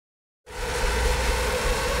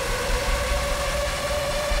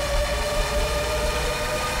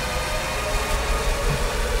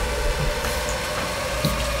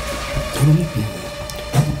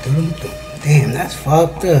Damn, that's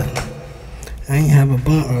fucked up. I ain't have a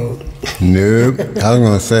blunt roll. Nope. I was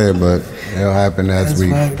gonna say it, but it'll happen as we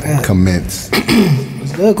commence.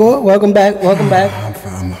 What's good, Cole? Welcome back. Welcome back. I'm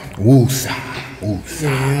from Woosah. You know what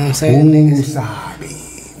I'm saying, niggas?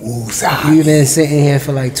 Woosah. We've been sitting here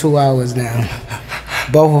for like 2 hours now.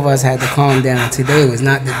 Both of us had to calm down. Today was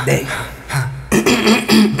not the day.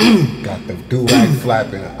 Got the do-rag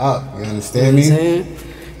flapping up. You understand me?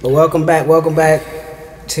 But welcome back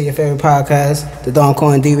to your favorite podcast, the Don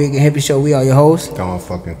Core and Dricanhippie Show. We are your hosts. Don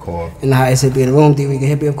fucking Core. And the highest hippie in the room,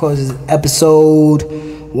 Dricanhippie, of course, is episode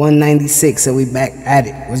 196. So we back at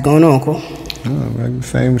it. What's going on, Cole? Man,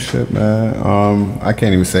 same shit, man. I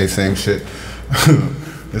can't even say same shit.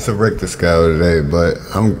 It's a Richter scale today, but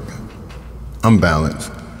I'm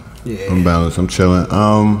balanced. Yeah. I'm balanced. I'm chilling.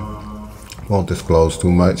 Won't disclose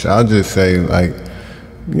too much. I'll just say, like,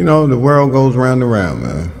 you know, the world goes round and round,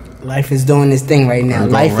 man. Life is doing this thing right now.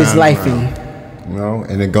 Life is lifing. You know,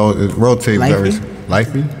 and it rotates very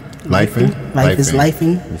lifing. Life is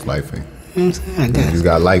lifing. It's lifing. You know what I'm saying? I guess. You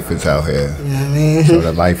got lifers out here. You know what I mean? So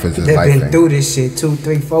the life is They've lifing. been through this shit 2,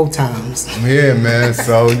 3, 4 times. Yeah, man.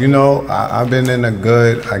 So, you know, I've been in a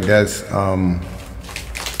good, I guess,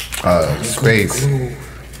 space.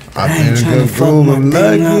 I've been in a good groove. I'm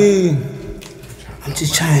lucky. I'm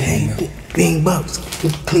just trying to clean bucks,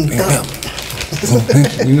 clean up.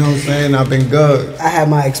 You know what I'm saying? I've been good. I had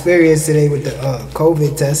my experience today with the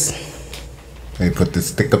COVID test. They put the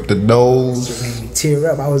stick up the nose. It made me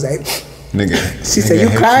tear up. I was like, nigga. She said,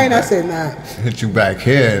 you crying? I said, nah. Hit you back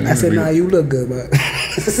here. I said, nah, you look good, but.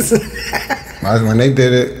 When they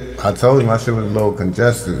did it, I told you my shit was a little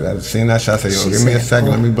congested. I seen that shit. I said, yo, give me a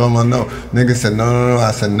second, let me blow my nose. Nigga said, no.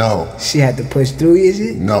 I said, no. She had to push through your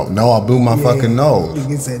shit? No, I blew my fucking nose.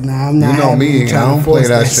 Nigga said, nah, I'm not. You know me, I don't play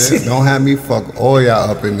that shit. shit. Don't have me fuck all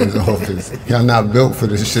y'all up in this office. Y'all not built for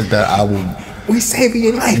this shit that I will. We saving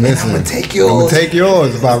your life, Listen, and I'm gonna take yours. I'm gonna take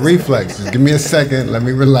yours. It's about reflex. Just give me a second, let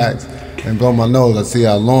me relax, and blow my nose. I see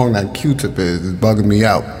how long that Q-tip is. It's bugging me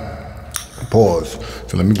out. Pause.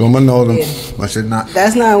 So let me blow my nose. Yeah. My shit not.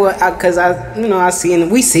 That's not what,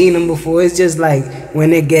 we seen them before. It's just like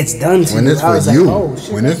when it gets done to when you. it's for you. Like, oh,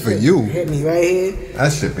 shit, when it's for you. Hit me right here.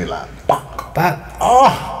 That shit be like, Bop.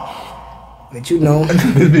 Oh. But you know.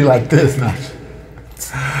 it be like this now.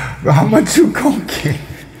 Bro, how much you gonna get?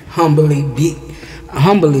 Humbly beat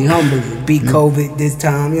COVID this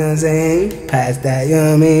time, you know what I'm saying? Past that, you know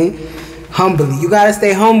what I mean? Humbly. You gotta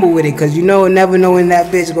stay humble with it, cause you never know when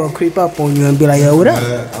that bitch gonna creep up on you and be like, yo, what up?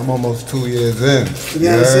 I'm almost 2 years in. You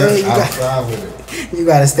know what I'm saying? You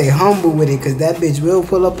gotta stay humble with it, cause that bitch will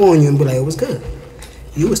pull up on you and be like, what's good?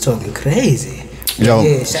 You was talking crazy. Yo,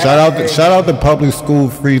 yeah, shout out to public school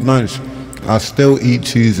free lunch. I still eat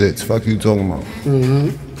Cheez-Its. Fuck you talking about?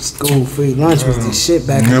 School free lunch was the shit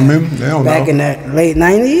back in the late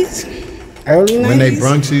 90s, early 90s. When they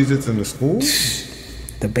brung Cheez-Its in the school?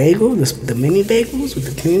 The bagel, the mini bagels with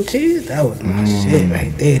the cream cheese, that was my shit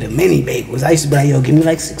right there. The mini bagels. I used to be like, yo, give me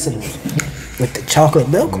like 6 of them with the chocolate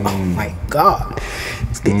milk. Oh my God,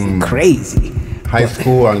 it's getting crazy. High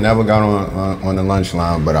school, I never got on the lunch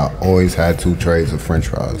line, but I always had 2 trays of French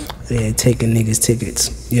fries. Yeah, taking niggas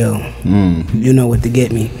tickets. Yo, you know what to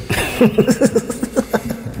get me.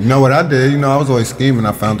 You know what I did? You know, I was always scheming.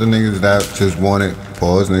 I found the niggas that just wanted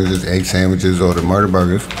niggas just ate sandwiches or the murder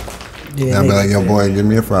burgers. Yeah, I'd be like, yo, boy, give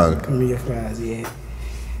me a fries. Give me your fries, yeah.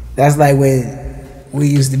 That's like when we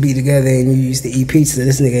used to be together and you used to eat pizza.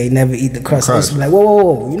 This nigga ain't never eat the crust. I used to be like,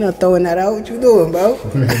 whoa, you not throwing that out? What you doing, bro?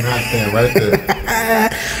 Not staying right there.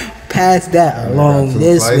 Pass that along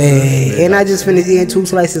this way. And I just finished eating 2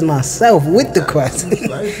 slices myself with the crust.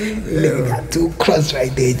 Nigga got 2 crusts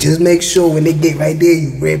right there. Just make sure when they get right there,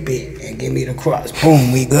 you rip it and give me the crust.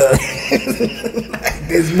 Boom, we good. Like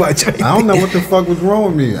this much right I don't know what the fuck was wrong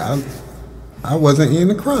with me. I wasn't eating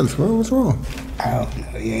the crust. What was wrong? I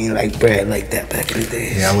don't know. You ain't like bread like that back in the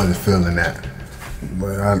day. Yeah, I wasn't feeling that.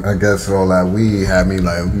 But I guess all that weed had me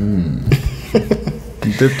like,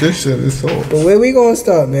 Dip this shit in salt. But where we gonna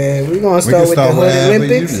start, man? We gonna start with the Hood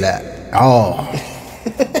Olympics.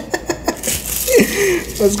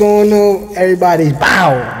 What's going on? Everybody's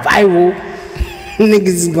viral. Niggas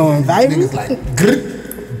is going viral. Niggas like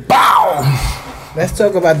bow. Let's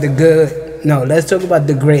talk about the good. No, let's talk about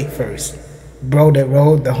the great first. Bro that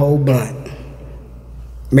rolled the whole blunt.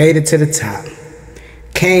 Made it to the top.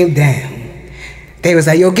 Came down. They was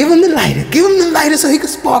like, yo, give him the lighter. Give him the lighter so he can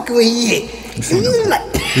spark it when he hit.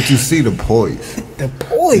 Did you see the poise? The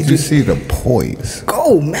poise. Did you see the poise?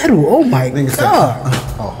 Gold medal. Oh my God.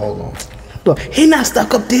 Oh, hold on. Look, he not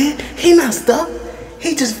stuck up there. He not stuck.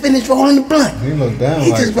 He just finished rolling the blunt. He looked down. He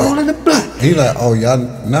just rolling the blunt. He like, oh y'all,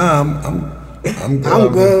 nah, I'm good.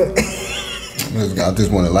 I'm good. I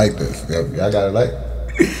just want to like this. Y'all got to like.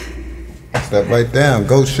 Step right down.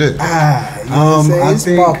 Go shit. You know what I'm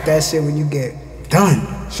saying? Spark that shit when you get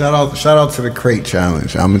done. Shout out to the crate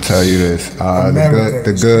challenge. I'm gonna tell you this: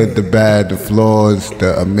 the good, the bad, the flaws,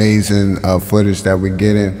 the amazing footage that we're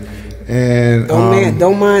getting, and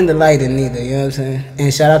don't mind the lighting neither. You know what I'm saying?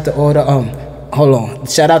 And shout out to all the hold on.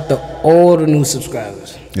 Shout out to all the new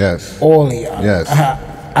subscribers. Yes. All of y'all. Yes.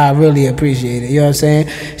 I really appreciate it. You know what I'm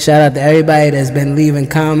saying? Shout out to everybody that's been leaving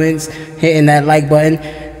comments, hitting that like button.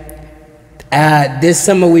 This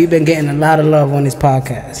summer we've been getting a lot of love on this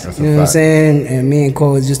podcast. That's you know what I'm saying? And me and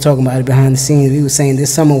Cole was just talking about it behind the scenes. We were saying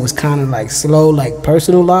this summer was kind of like slow, like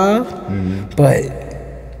personal love. But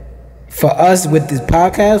for us with this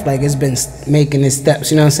podcast, like it's been making its steps.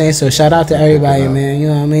 You know what I'm saying? So shout out to everybody, man. You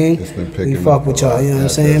know what I mean? It's been picking we fuck with y'all. You know what I'm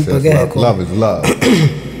saying? But go ahead, Cole. Love is love.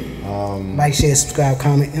 Like, share, subscribe,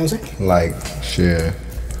 comment. You know what I'm saying? Like, share,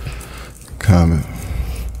 comment.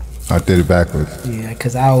 I did it backwards. Yeah,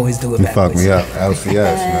 because I always do it backwards. You fucked me up.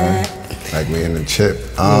 LCS, man. Like we in the chip.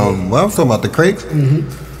 Well, I'm talking about the crates.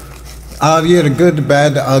 Yeah, the good, the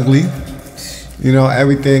bad, the ugly. You know,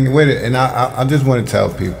 everything with it. And I just want to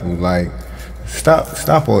tell people, like,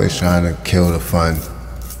 stop always trying to kill the fun.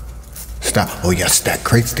 Stop. Oh, y'all stack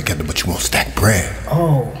crates together, but you won't stack bread.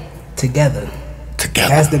 Oh, together.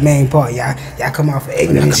 That's the main part. Y'all come out for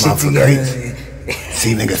ignorant shit together.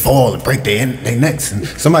 See niggas fall and break their necks. And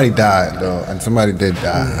somebody died though, and somebody did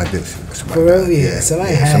die. I did see somebody. For real, yeah.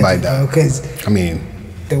 Somebody died. Because I mean,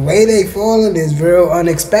 the way they falling is real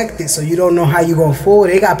unexpected. So you don't know how you gonna fall.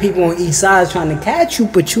 They got people on each side trying to catch you,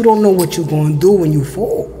 but you don't know what you gonna do when you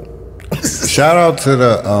fall. Shout out to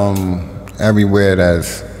the everywhere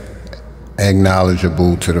that's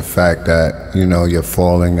acknowledgeable to the fact that, you know, you're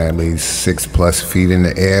falling at least 6+ feet in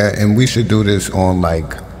the air, and we should do this on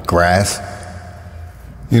like grass,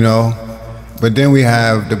 you know. But then we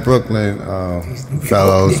have the Brooklyn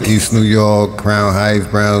fellows, East New York, Crown Heights,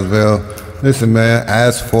 Brownsville. Listen, man,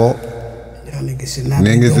 asphalt. Niggas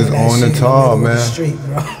is on the tar, man.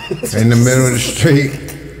 In the middle of the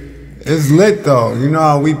street. It's lit though. You know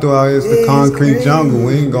how we do out here, it's the concrete jungle.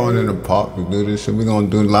 We ain't going in the park to do this shit. We gonna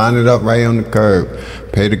line it up right on the curb.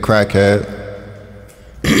 Pay the crackhead.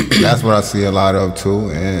 That's what I see a lot of too.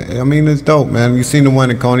 And I mean, it's dope, man. You seen the one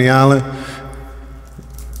in Coney Island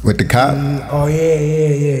with the cop? Oh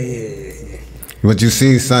yeah. But you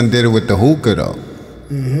see, son did it with the hookah though.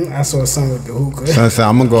 I saw son with the hookah. Son said,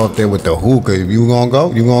 I'm gonna go up there with the hookah. If you gonna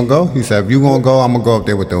go, you gonna go? He said, if you gonna go, I'm gonna go up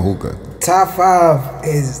there with the hookah. Top 5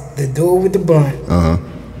 is the dude with the blunt.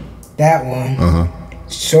 That one.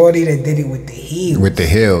 Shorty that did it with the heels. With the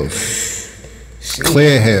heels.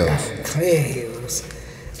 Clear heels.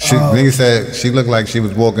 Nigga said she looked like she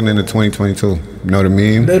was walking into 2022. You know what I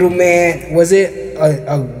mean? Little man, was it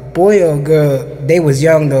a boy or a girl? They was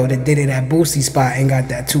young though that did it at Boosie spot and got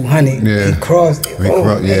that 200. Yeah. He crossed it.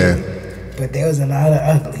 Yeah. But there was a lot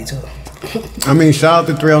of ugly too. I mean, shout out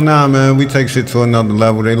to 309, man. We take shit to another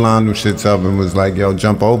level. They lined them shits up and was like, yo,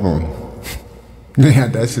 jump over them. They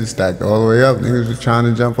had that shit stacked all the way up. Niggas was trying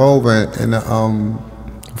to jump over in the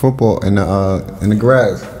football, in the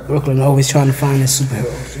grass. Brooklyn always trying to find the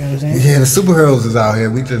superheroes, you know what I'm saying? Yeah, the superheroes is out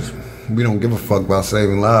here. We don't give a fuck about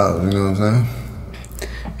saving lives, you know what I'm saying?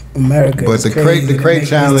 America. But the crate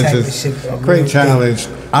challenge is crate challenge.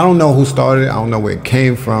 I don't know who started it. I don't know where it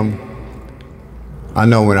came from. I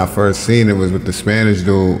know when I first seen it was with the Spanish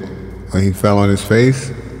dude when he fell on his face.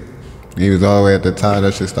 He was all the way at the top.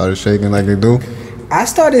 That shit started shaking like they do. I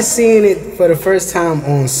started seeing it for the first time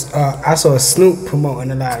on. I saw Snoop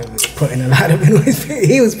promoting a lot of it, putting a lot of it on his face.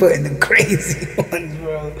 He was putting the crazy ones,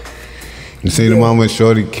 bro. You see the one when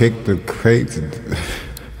Shorty kicked the crate?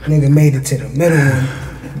 Nigga made it to the middle one.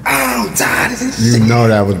 I'm tired of this shit. You know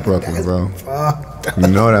that was Brooklyn, bro. You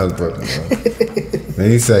know that was Brooklyn, bro. Then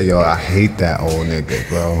he said, yo, I hate that old nigga,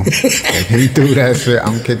 bro. If he threw that shit,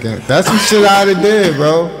 I'm kicking. That's some shit I'd have did,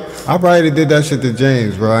 bro. I probably did that shit to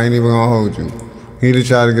James, bro. I ain't even gonna hold you. He'd have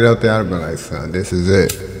tried to get up there, I'd have been like, son, this is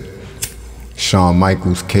it. Shawn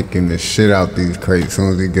Michaels kicking the shit out these crates as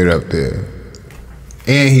soon as he get up there.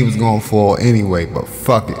 And he was gonna fall anyway, but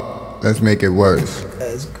fuck it. Let's make it worse.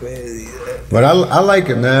 That's crazy. But I like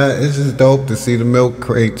it, man. It's just dope to see the milk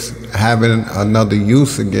crates having another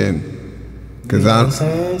use again. Cause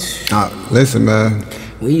listen, man.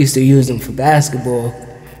 We used to use them for basketball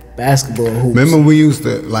hoops. Remember we used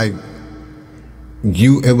to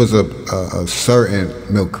it was a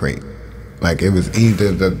certain milk crate. Like it was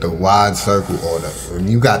either the wide circle or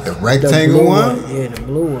you got the rectangle one. Yeah, the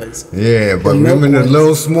blue ones. Yeah, but remember the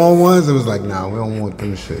little small ones? It was like, nah, we don't want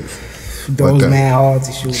them shits. Those man hard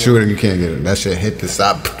to shoot. Shooter, you can't get it. That shit hit the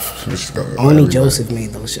side. Only Joseph made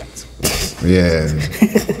those shots. Yeah.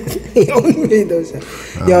 He only made those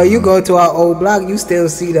shots. Yo, you go to our old block, you still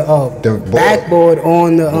see the backboard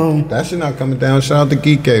on the That shit not coming down. Shout out to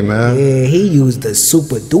Geek, man. Yeah, he used the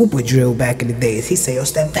super duper drill back in the days. He say, yo,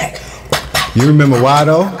 step back. You remember why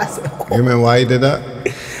though? You remember why he did that?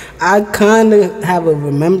 I kind of have a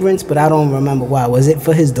remembrance, but I don't remember why. Was it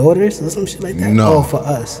for his daughters or some shit like that? No. Or for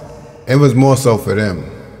us? It was more so for them.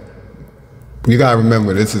 You gotta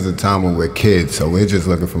remember, this is a time when we're kids, so we're just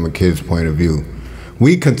looking from a kid's point of view.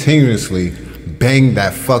 We continuously banged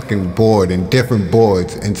that fucking board and different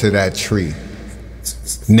boards into that tree.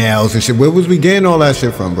 Nails and shit. Where was we getting all that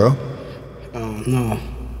shit from, bro? No.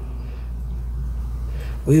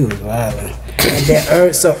 We was wildin'. And then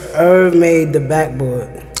Irv made the backboard.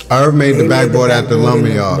 Irv made the backboard at the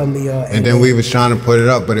lumberyard. And then we was trying to put it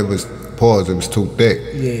up, but it was paused. It was too thick.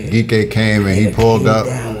 Yeah. Geek came and he pulled up.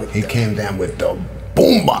 He came down with the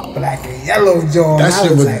boom bop. Black and yellow jaw. That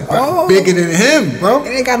shit was like, bigger than him, bro. It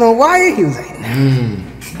ain't got no wire. He was like, nah.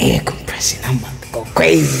 Air compression. I'm about to go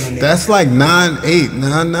crazy on it. That's like 9.8,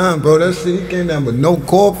 9.9, bro. That shit, he came down with no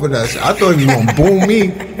cord for that shit. I thought he was gonna boom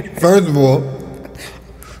me, first of all.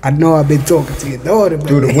 I know I've been talking to your daughter, but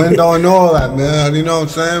through the window and all that, man. You know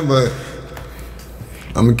what I'm saying? But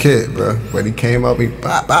I'm a kid, bro. But he came up, he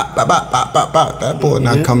bop, bop, bop, bop, bop, bop, bop. That board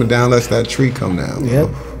not coming down unless that tree come down, bro.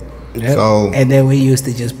 Yep. So, and then we used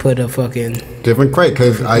to just put a fucking different crate,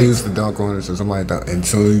 because I used to dunk on it, so somebody dunk, and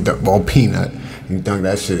so you dunk all peanut, you dunk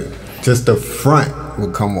that shit. Just the front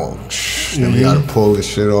would come off. Then we gotta pull this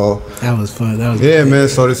shit off. That was fun. That was man.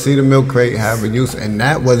 So to see the milk crate have a use, and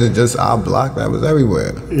that wasn't just our block. That was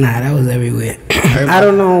everywhere. Nah, that was everywhere. I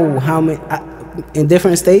don't know how many in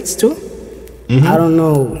different states too. I don't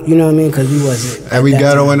know. You know what I mean? Because we wasn't every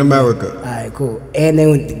ghetto in America. All right, cool. And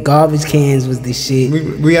then the garbage cans was the shit.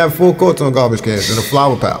 We had full courts on garbage cans and a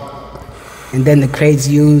flower pot. And then the crates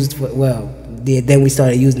used then we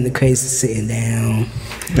started using the crates sitting down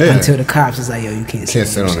until the cops was like, yo, you can't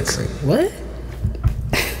sit on the crate. What?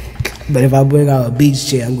 But if I bring out a beach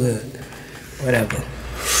chair, I'm good. Whatever.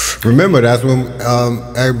 Remember, that's when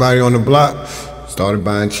everybody on the block started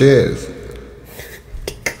buying chairs.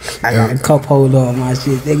 I got a cup holder on my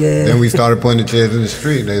shit, nigga. Then we started putting the chairs in the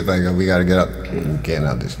street. They was like, we gotta get up. We can't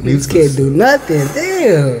out this. We can't do nothing.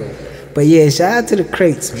 Damn. But yeah, shout out to the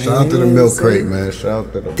crates, man. Shout out to the milk crate, man. Shout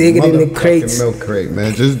out to the digging in the crates. Milk crate,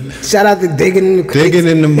 man. Just shout out to digging in the crates. Digging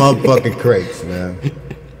in the motherfucking crates, man.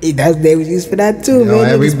 They was used for that too, man.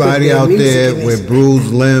 Everybody out there with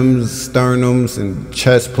bruised limbs, sternums, and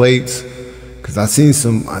chest plates. Cause I seen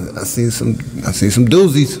some doozies.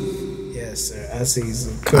 Yes, sir. I seen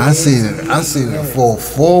some. I seen it fall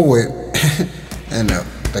forward, and the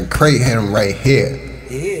crate hit him right here.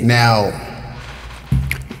 Yeah. Now.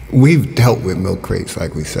 We've dealt with milk crates,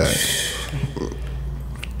 like we said.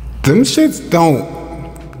 Them shits don't,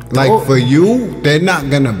 like for you, they're not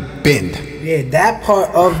gonna bend. Yeah, that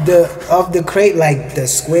part of the crate, like the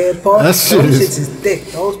square part, those shits is thick.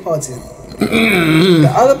 Those parts is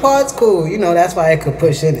the other parts cool. You know, that's why I could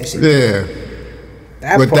push in and shit. Yeah.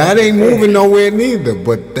 But that ain't moving nowhere neither.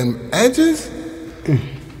 But them edges.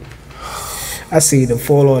 I see the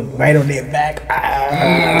fall on right on their back.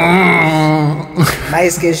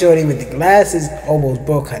 Nice skin shorty with the glasses almost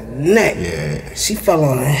broke her neck. Yeah. She fell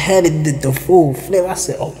on her head and did the full flip. I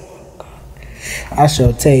said, oh my God. I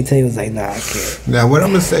showed Tay. Tay was like, nah, I can't. Now what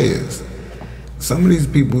I'm gonna say is, some of these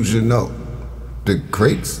people should know the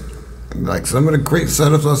crates. Like some of the crate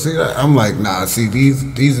setups I see that, I'm like, nah, see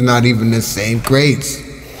these are not even the same crates.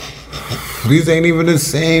 These ain't even the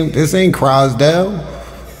same. This ain't Crosdale.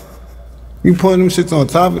 You putting them shits on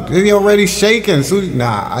top of it, they already shaking. So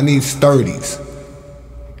nah, I need sturdies.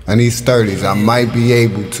 I might be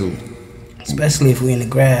able to. Especially if we in the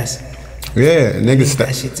grass. Yeah,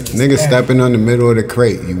 niggas stepping on the middle of the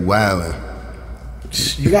crate. You wildin'.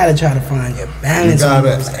 You gotta try to find your balance on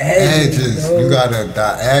those edges. You gotta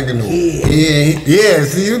diagonal. Yeah,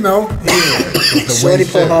 see, you know. Yeah. Shorty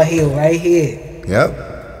put her heel right here. Yep.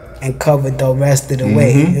 And covered the rest of the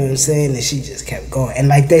way, you know what I'm saying? And she just kept going. And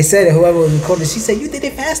like they said, whoever was recording, she said, you did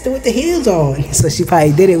it faster with the heels on. So she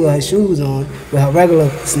probably did it with her shoes on, with her regular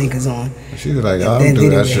sneakers on. She was like, I don't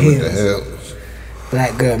do that shit with the heels.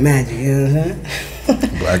 Black girl magic, you know what I'm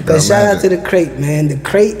saying? Black girl but shout out to the crate, man. The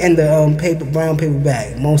crate and the brown paper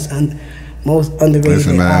bag. Most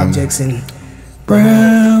underrated objects in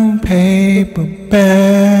brown paper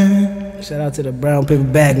bag. Shout out to the brown paper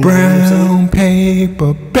bag. Brown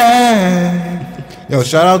paper bag. Yo,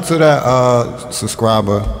 shout out to that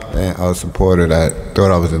subscriber and supporter that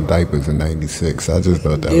thought I was in diapers in '96. I just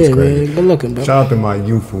thought that was crazy. Man, good looking, bro. Shout out to my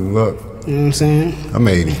youthful look. You know what I'm saying? I'm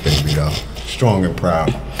an 80s baby though. Strong and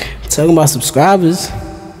proud. Talking about subscribers,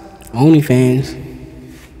 OnlyFans.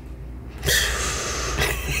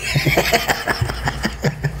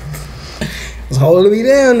 Was holding me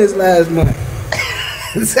down this last month.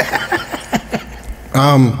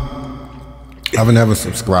 I've never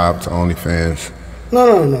subscribed to OnlyFans.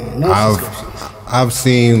 No. I've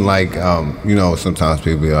seen like you know, sometimes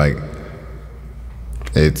people be like,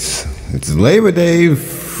 it's Labor Day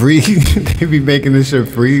free. They be making this shit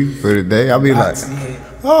free for the day. I'll be like,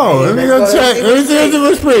 oh, let me go check. Let me see if it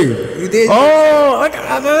was free. You did? Oh,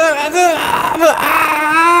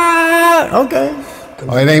 okay.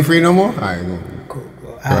 Oh, it ain't free no more? All right, Cool.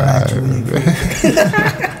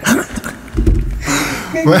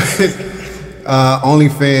 But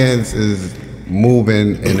OnlyFans is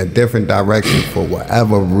moving in a different direction for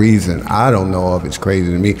whatever reason. I don't know if it's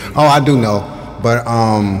crazy to me. Oh, I do know, but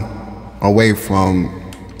away from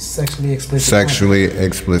sexually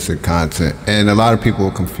explicit content, and a lot of people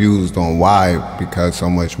are confused on why, because so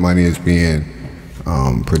much money is being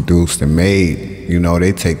produced and made. You know,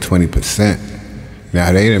 they take 20%.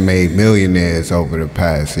 Now they done made millionaires over the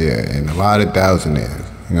past year, and a lot of thousandaires.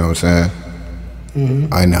 You know what I'm saying?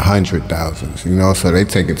 Mm-hmm. In the 100,000s, you know, so they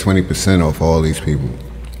taking 20% off all these people,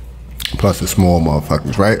 plus the small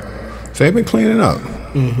motherfuckers, right? So they've been cleaning up.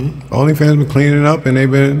 Mm-hmm. OnlyFans been cleaning up, and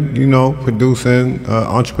they've been, you know, producing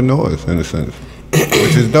entrepreneurs in a sense,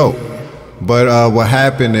 which is dope. But what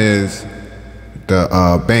happened is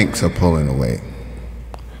the banks are pulling away.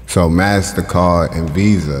 So MasterCard and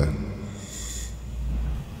Visa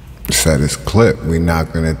said, it's clip. We're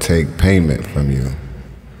not gonna take payment from you.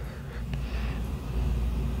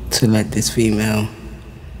 To let this female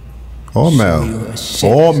or male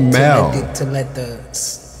or male to let the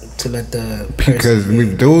because we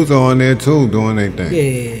dudes are on there too doing their thing.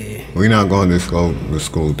 Yeah. We not going to school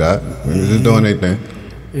that. We just doing their thing.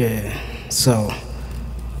 Yeah. So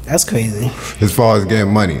that's crazy. As far as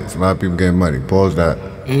getting money, it's a lot of people getting money. Pause that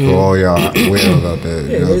for all y'all weirdos out there.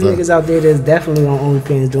 Yeah, there's niggas out there that's definitely on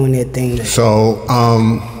OnlyFans doing their thing. So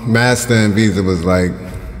Master and Visa was like,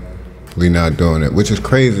 we not doing it, which is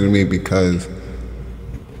crazy to me because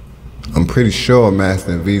I'm pretty sure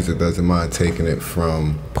Master and Visa doesn't mind taking it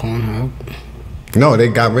from Pornhub. No, they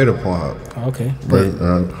got rid of Pornhub. Okay.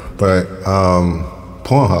 But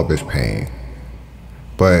Pornhub is paying.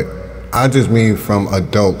 But I just mean from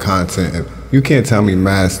adult content. You can't tell me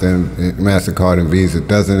MasterCard and Visa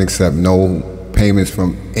doesn't accept no payments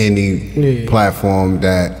from any platform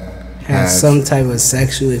that has some type of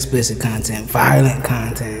sexual explicit content, violent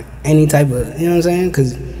content, any type of, you know what I'm saying?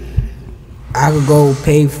 Because I could go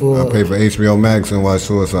pay for HBO Max and watch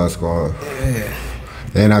Suicide Squad. Yeah.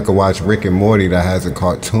 And I could watch Rick and Morty that has a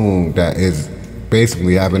cartoon that is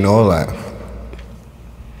basically having all that.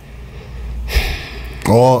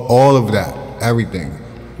 All of that, everything.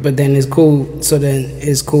 But then it's cool. So then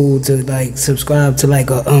it's cool to like subscribe to like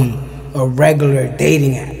a regular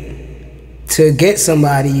dating app to get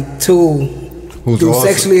somebody to do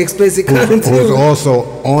sexually explicit content. Who's also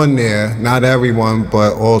on there, not everyone,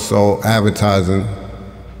 but also advertising.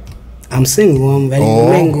 I'm single, I'm ready to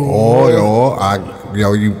mingle.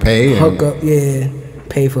 Or you pay. Hook up,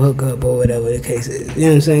 pay for hookup or whatever the case is. You know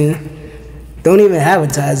what I'm saying? Don't even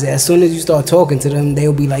advertise it. As soon as you start talking to them,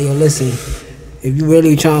 they'll be like, yo, listen, if you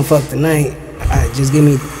really trying to fuck tonight, just give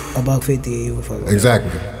me $150.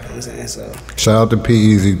 Exactly. I'm saying, so shout out to P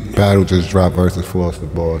Easy. Battle just dropped versus Foster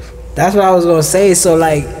Boss. That's what I was gonna say. So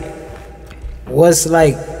like, what's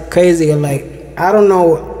like crazy? Or like, I don't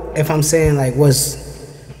know if I'm saying like what's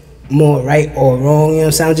more right or wrong. You know what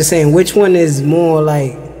I'm saying? I'm just saying which one is more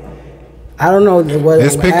like. I don't know what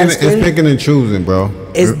it's picking and choosing, bro.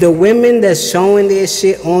 It's the women that's showing their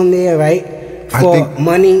shit on there, right? For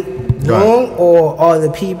money, wrong, or are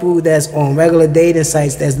the people that's on regular dating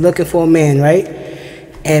sites that's looking for a man, right?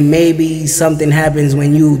 And maybe something happens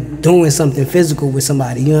when you doing something physical with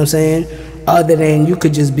somebody, you know what I'm saying? Other than you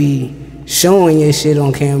could just be showing your shit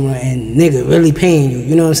on camera and nigga really paying you,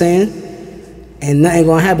 you know what I'm saying? And nothing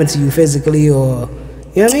gonna happen to you physically or,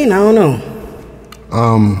 you know what I mean? I don't know.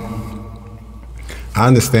 I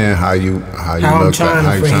understand how you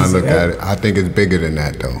look at it. I think it's bigger than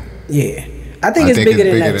that though. Yeah. I think it's bigger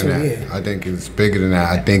than that too, yeah. I think it's bigger than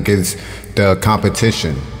that. I think it's the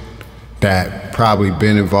competition that probably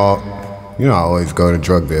been involved. You know, I always go to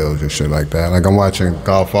drug deals and shit like that. Like I'm watching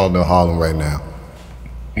Godfather Harlem right now.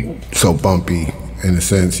 So bumpy in a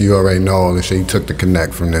sense, you already know all the shit. He took the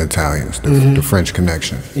connect from the Italians, the French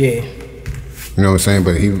connection. Yeah. You know what I'm saying?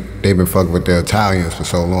 But they've been fucking with the Italians for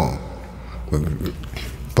so long.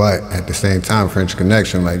 But at the same time, French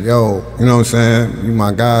connection, like, yo, you know what I'm saying? You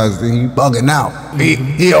my guys, he bugging out.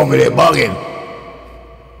 He over there bugging.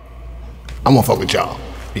 I'm gonna fuck with y'all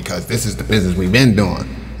because this is the business we've been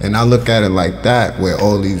doing. And I look at it like that, where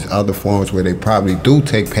all these other forms where they probably do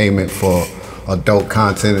take payment for adult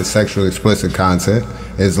content and sexually explicit content,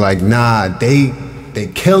 is like, nah, they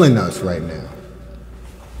killing us right now.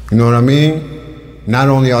 You know what I mean? Not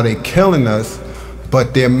only are they killing us,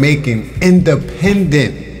 but they're making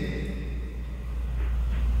independent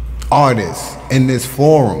artists in this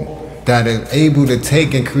forum that are able to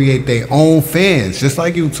take and create their own fans, just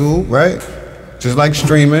like YouTube, right? Just like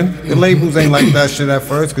streaming. The labels ain't like that shit at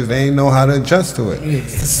first because they ain't know how to adjust to it.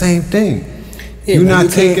 It's the same thing. Yeah, you're not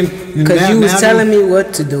taking... Because you was telling me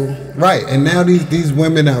what to do. Right, and now these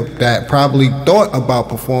women that probably thought about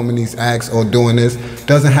performing these acts or doing this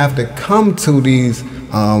doesn't have to come to these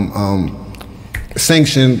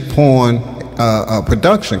sanctioned porn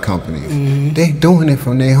production companies. They doing it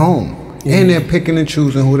from their home. And they're picking and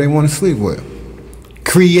choosing who they want to sleep with.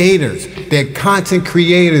 Creators. They're content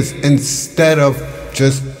creators instead of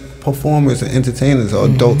just performers and entertainers or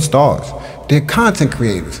adult stars. They're content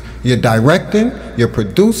creators. You're directing, you're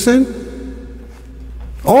producing,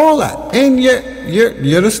 all that. And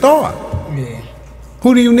you're the star. Yeah.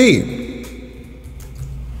 Who do you need?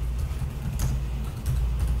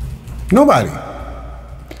 Nobody.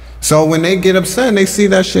 So when they get upset and they see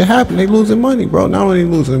that shit happen, they losing money, bro. Not only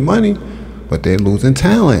losing money, but they're losing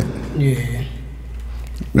talent. Yeah.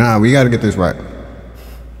 Nah, we gotta get this right.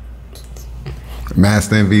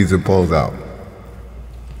 Master and Visa pulls out.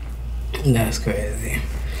 That's crazy.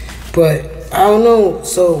 But I don't know,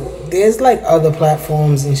 so there's like other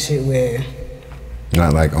platforms and shit where...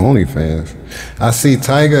 Not like OnlyFans. I see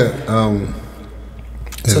Tiger...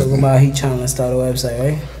 talking about he trying to start a website,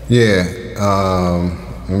 right? Yeah.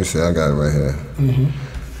 Let me see, I got it right here.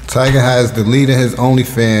 Tiger has deleted his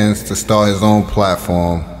OnlyFans to start his own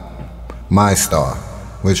platform, MyStar,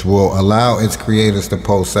 which will allow its creators to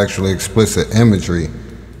post sexually explicit imagery.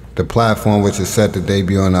 The platform, which is set to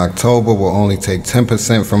debut in October, will only take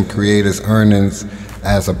 10% from creators' earnings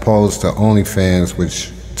as opposed to OnlyFans,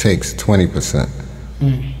 which takes 20%.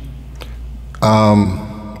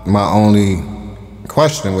 My only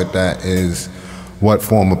question with that is, what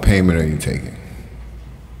form of payment are you taking?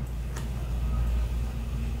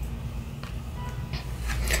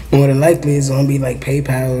 More than likely, it's gonna be like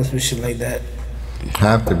PayPal or shit like that.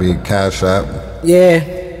 Have to be Cash App. Yeah,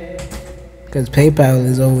 because PayPal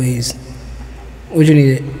is always. What you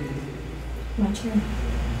need it? My chair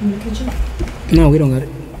in the kitchen. No, we don't got it.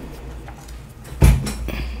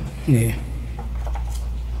 Yeah.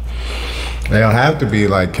 They don't have to be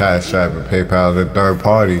like Cash App and PayPal. They're third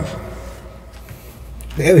parties.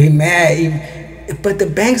 They'll be mad, but the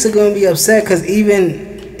banks are gonna be upset because even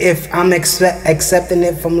if I'm accepting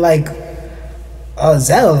it from like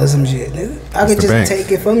Zelle or some shit, I could just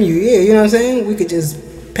take it from you. Yeah, you know what I'm saying? We could just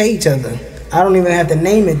pay each other. I don't even have to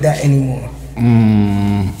name it that anymore.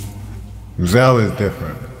 Zelle is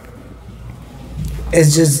different.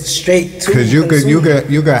 It's just straight to. Because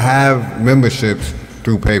you could have memberships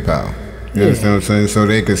through PayPal. You understand what I'm saying? So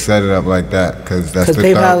they could set it up like that because that's the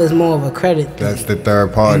PayPal is more of a credit thing. That's the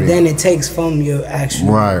third party. And then it takes from your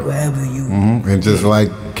actual wherever you. And just like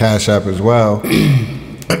Cash App as well,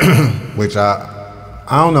 which I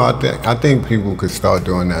don't know. I think people could start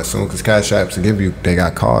doing that soon because Cash Apps they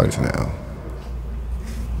got cards now.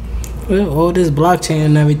 Well, all this blockchain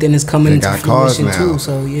and everything is coming into fruition too.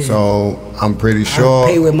 So yeah. So I'm pretty sure.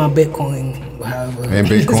 I pay with my Bitcoin. However. And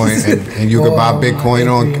Bitcoin, and you can buy Bitcoin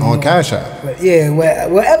on Cash App. But yeah,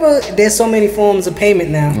 wherever there's so many forms of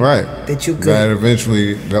payment now, right? That you could. That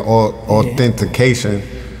eventually the authentication.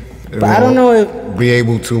 But I don't know if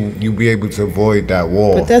you'll be able to avoid that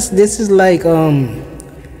wall. But this is like the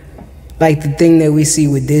thing that we see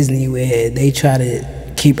with Disney where they try to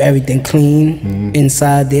keep everything clean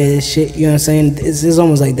inside their shit. You know what I'm saying? It's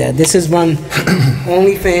almost like that. This is run.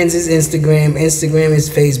 OnlyFans is Instagram. Instagram is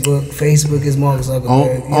Facebook. Facebook is Mark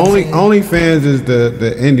Zuckerberg. OnlyFans is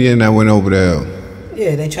the Indian that went over there.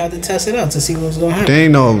 Yeah, they tried to test it out to see what was going to happen. They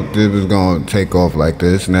know it was going to take off like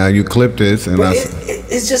this. Now you clip this, and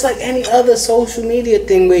it's just like any other social media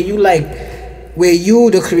thing where you where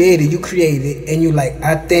you the creator, you create it, and you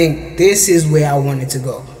I think this is where I want it to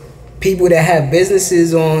go. People that have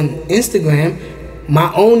businesses on Instagram, my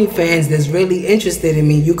OnlyFans that's really interested in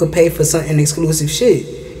me, you could pay for something exclusive shit.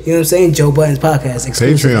 You know what I'm saying? Joe Budden's podcast,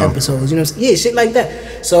 exclusive episodes. You know what I'm saying? Yeah, shit like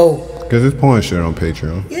that. So Because it's porn shit on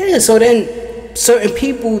Patreon. Yeah, so then certain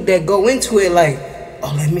people that go into it like,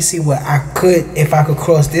 oh, let me see what I could, if I could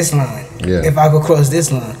cross this line. Yeah. If I could cross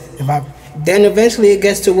this line. Then eventually it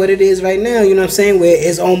gets to what it is right now, you know what I'm saying? Where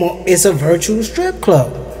it's a virtual strip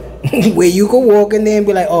club. Where you can walk in there and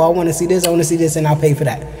be like, oh, I want to see this, and I'll pay for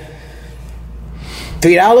that.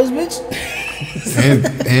 $3, bitch?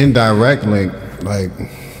 and direct link, like,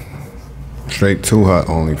 straight to her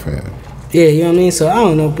OnlyFans. Yeah, you know what I mean? So I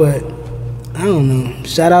don't know, but I don't know.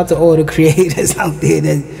 Shout out to all the creators out there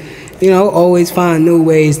that, you know, always find new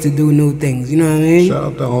ways to do new things. You know what I mean? Shout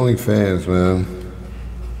out to OnlyFans, man.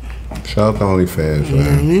 Shout out to OnlyFans, man. You know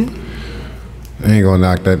what I mean? I ain't gonna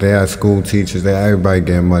knock that. They had school teachers. They had everybody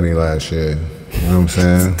getting money last year. You know what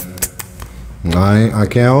I'm saying? I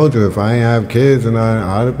can't hold you. If I ain't have kids, and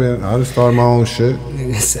I'd have started my own shit.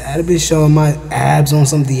 I'd have been showing my abs on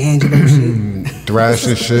some D'Angelo shit.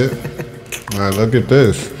 Thrashing shit. All right, look at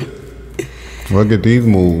this. Look at these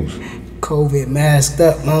moves. COVID masked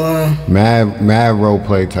up, man. Mad role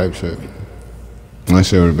play type shit. That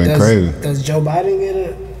shit would have been crazy. Does Joe Biden get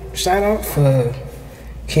a shout out for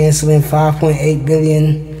canceling $5.8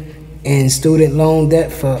 billion in student loan debt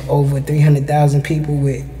for over 300,000 people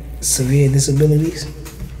with severe disabilities?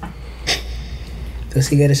 Does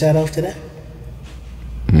he get a shout out to that?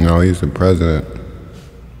 No, he's the president.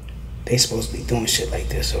 They supposed to be doing shit like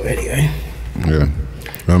this already, right? Yeah.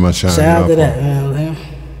 Shout out to that, man.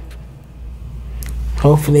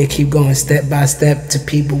 Hopefully it keep going step by step to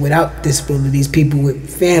people without disabilities, people with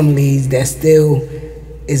families that still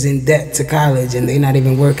is in debt to college and they're not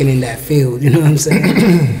even working in that field. You know what I'm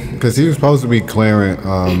saying? Because he was supposed to be clearing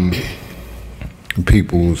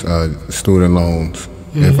people's student loans,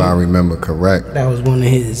 if I remember correct. That was one of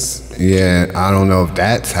his. Yeah, I don't know if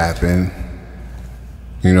that's happened.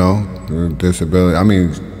 You know, disability. I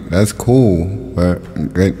mean, that's cool, but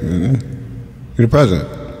you're the president.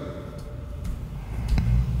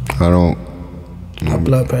 My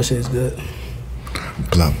blood pressure is good.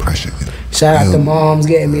 Blood pressure. Shout out to moms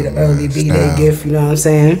getting me the early B-Day gift, you know what I'm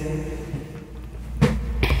saying?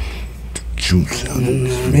 Juice. You know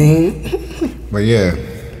what I mean? But yeah,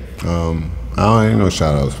 I ain't no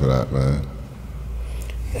shout outs for that, man.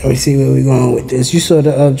 Let me see where we going with this. You saw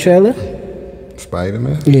the trailer?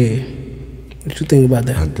 Spider-Man? Yeah. What you think about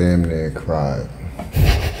that? I damn near cried.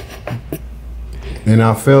 And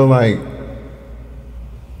I feel like,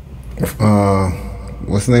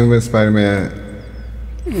 what's the name of it, Spider-Man?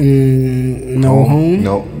 No Home?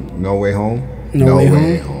 No Way Home? No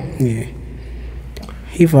Way Home. Yeah.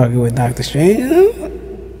 He fucking with Doctor Strange.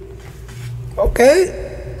 Okay.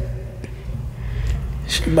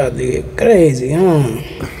 Shit about to get crazy, huh?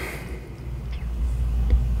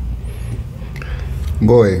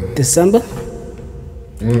 Boy. December?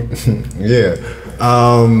 Yeah.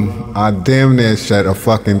 I damn near shed a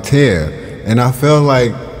fucking tear. And I feel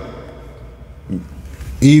like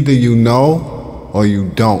either you know or you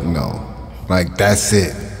don't know. Like, that's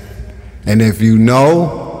it. And if you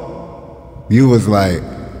know, you was like,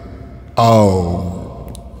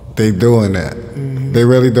 oh, they doing that. They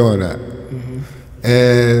really doing that.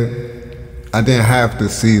 And I didn't have to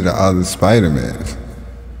see the other Spider-Mans.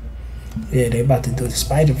 Yeah, they about to do the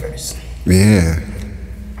Spider-Verse. Yeah.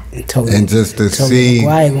 And just to see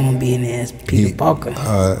Maguire gonna be in there as Peter Parker.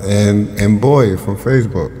 And Boy from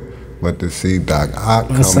Facebook. But to see Doc Ock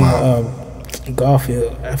come out.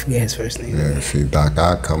 Garfield, I forget his first name. Yeah, see Doc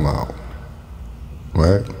Ock come out.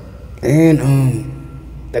 Right? And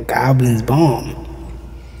the Goblin's bomb.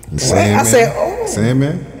 Sandman? I said, oh.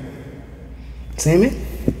 Sandman? Sandman?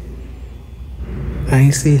 I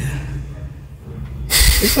ain't see that.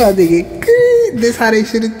 It's about to get good. This how they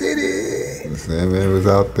should have did it. Sandman was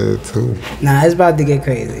out there too. Nah, it's about to get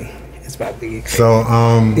crazy. It's about to get crazy. So,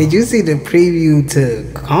 did you see the preview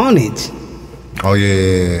to Carnage? Oh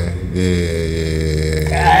yeah.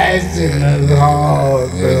 That shit look hard,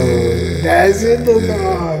 bro. That shit look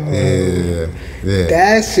hard, bro. Yeah.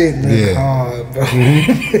 That shit look hard, bro.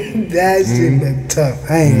 That shit look tough.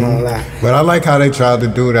 I ain't gonna lie. But I like how they tried to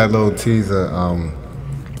do that little teaser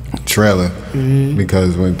trailer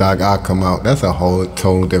because when Doc Ock come out, that's a whole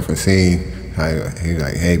total different scene. He's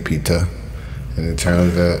like, "Hey, Peter," and it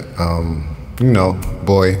turns out,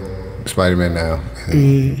 Boy, Spider-Man now,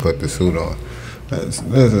 and put the suit on. That's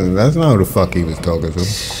not who the fuck he was talking to.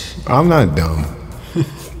 I'm not dumb.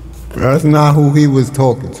 That's not who he was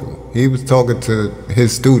talking to. He was talking to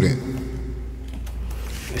his student.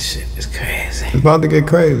 This shit is crazy. It's about to get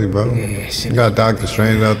crazy, bro. Yeah, you got Doctor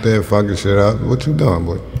Strange out there fucking shit up. What you doing,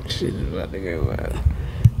 boy? Shit is about to get wild.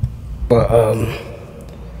 But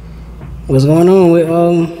what's going on with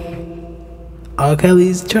R.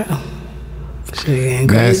 Kelly's trial? Shit getting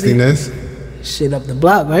crazy. Nastiness. Shit up the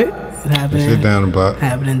block, right? Shit down the block.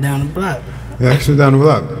 Happening down the block. Yeah, shit down the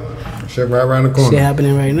block. Shit right around the corner. Shit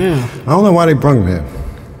happening right now. I don't know why they brought him here.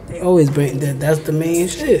 They always bring that. That's the main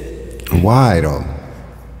shit. Why though?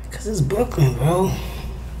 Cause it's Brooklyn, bro.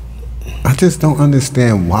 I just don't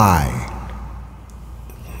understand why.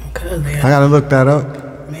 Cause they I gotta look that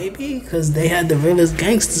up. maybe because they had the realest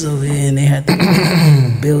gangsters over here, and they had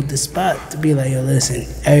to build the spot to be like, yo, listen,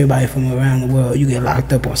 everybody from around the world, you get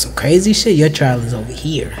locked up on some crazy shit. Your trial is over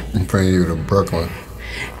here. I'm bringing you to Brooklyn.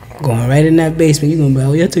 Going right in that basement, you gonna be like,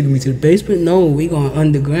 oh, y'all taking me to the basement? No, we going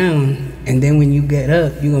underground. And then when you get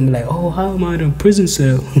up, you gonna be like, oh, how am I in a prison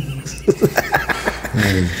cell?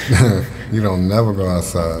 You don't never go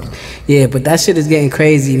outside. Yeah, but that shit is getting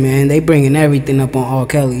crazy, man. They bringing everything up on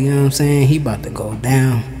R.Kelly, you know what I'm saying? He about to go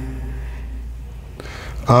down.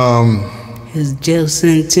 His jail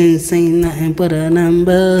sentence ain't nothing but a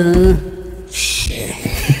number. Shit.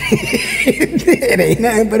 It ain't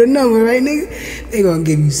nothing but a number, right, nigga? They gonna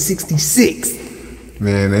give you 66.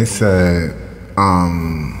 Man, they said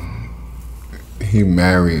he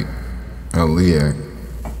married Aaliyah.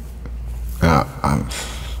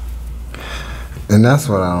 And that's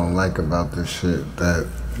what I don't like about this shit, that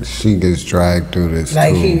she gets dragged through this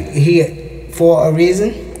like too. he for a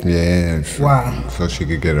reason? Yeah. Why? So she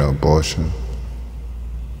could get an abortion.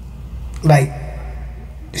 Like,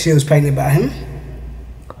 she was pregnant by him?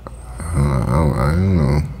 I don't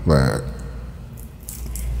know, but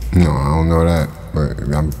no, I don't know that,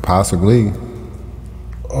 but possibly.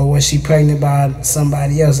 Or was she pregnant by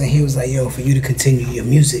somebody else and he was like, yo, for you to continue your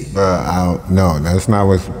music? But no, that's not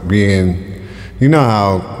what's being. You know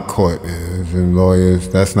how court is and lawyers.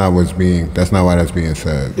 That's not why that's being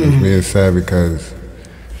said. It's being said because,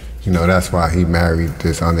 you know, that's why he married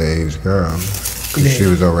this underage girl, because she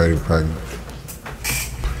was already pregnant.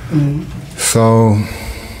 So,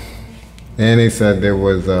 and they said there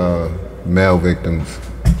was male victims.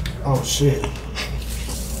 Oh shit.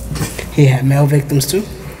 He had male victims too?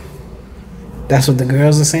 That's what the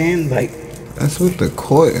girls are saying? Like, that's what the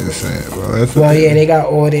court is saying, bro. Yeah, they got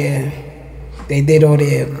all they did all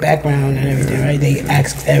their background and everything, right? They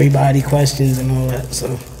asked everybody questions and all that,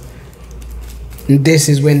 so. And this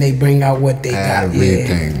is when they bring out what they got.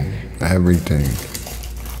 Everything.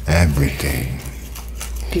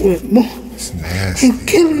 What more? It's nasty. You're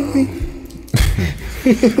killing me.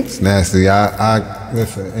 It's nasty. I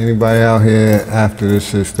listen. Anybody out here after this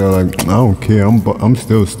shit still like, I don't care. I'm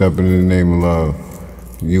still stepping in the name of love.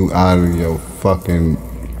 You out of your fucking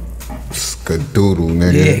skadoodle,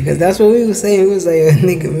 nigga. Yeah, because that's what we was saying. We was like, a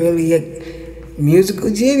nigga really a musical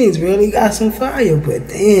genius, really got some fire, but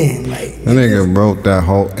damn, like. That nigga wrote that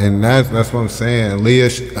whole, and that's what I'm saying.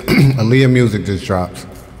 Aaliyah music just drops.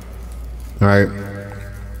 Right?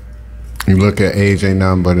 You look at Age Ain't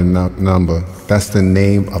Nothing But a Number. That's the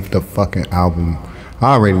name of the fucking album.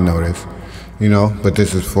 I already know this, you know, but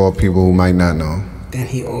this is for people who might not know. Then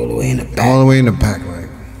he all the way in the back. All the way in the back,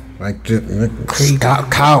 like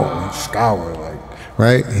scour, like,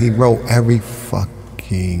 right? He wrote every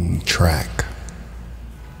fucking track.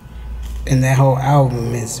 And that whole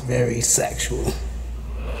album is very sexual.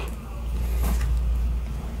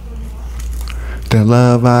 The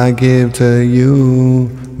love I give to you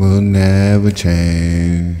will never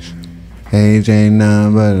change. Age ain't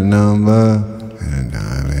nothing but a number, and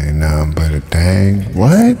time ain't nothing but a thing.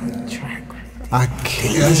 What? I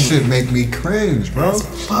can't. That shit make me cringe, bro.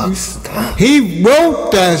 He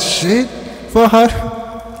wrote that shit for her.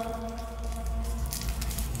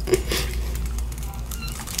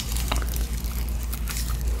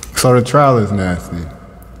 So the trial is nasty.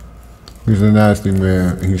 He's a nasty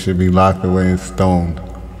man. He should be locked away and stoned.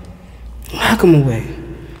 Lock him away.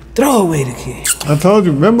 Throw away the kid. I told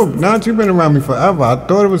you, remember, now that you've been around me forever, I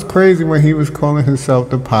thought it was crazy when he was calling himself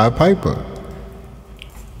the Pied Piper.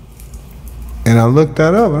 And I looked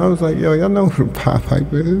that up and I was like, yo, y'all know who the Pied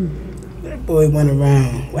Piper is? That boy went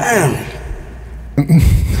around. Wow.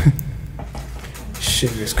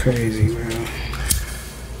 Shit is crazy, bro.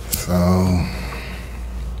 So,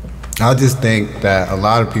 I just think that a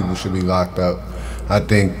lot of people should be locked up. I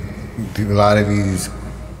think a lot of these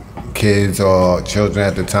kids or children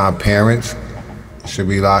at the time, parents, should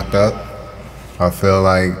be locked up. I feel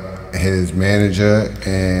like his manager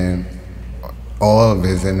and all of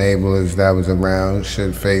his enablers that was around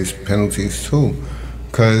should face penalties too.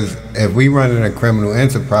 Because if we running a criminal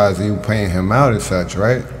enterprise and you paying him out as such,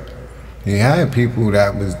 right? He had people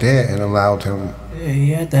that was there and allowed him. Yeah,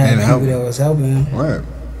 he had to have people that was helping him. Right.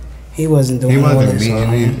 He wasn't doing all this. He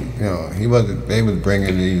wasn't meeting these, you know, he wasn't, they was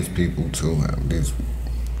bringing these people to him. It's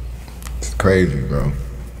crazy, bro.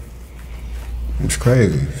 It's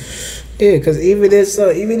crazy. Yeah, because even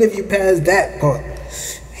if you pass that part,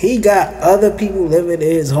 he got other people living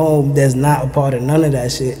in his home that's not a part of none of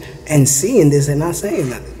that shit and seeing this and not saying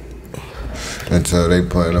nothing. Until they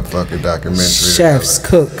put in a fucking documentary. Chefs,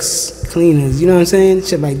 cooks, cleaners, you know what I'm saying?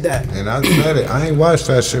 Shit like that. And I said it. I ain't watched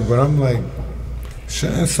that shit, but I'm like,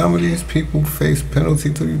 shouldn't some of these people face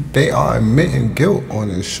penalty to you? They are admitting guilt on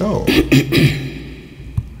this show.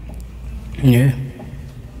 Yeah.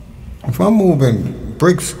 If I'm moving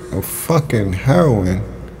bricks of fucking heroin,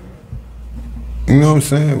 you know what I'm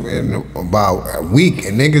saying, in about a week,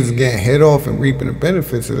 and niggas getting hit off and reaping the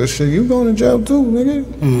benefits of this shit, you going to jail too, nigga.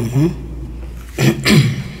 Mm-hmm.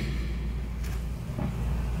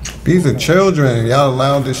 These are children, and y'all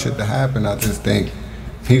allowed this shit to happen. I just think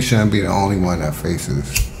he shouldn't be the only one that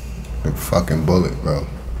faces the fucking bullet, bro.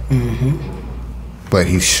 Mm-hmm. But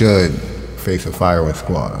he should face a firing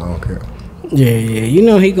squad. I don't care. Yeah. You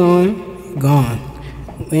know he gone.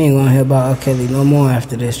 We ain't gonna hear about R.Kelly no more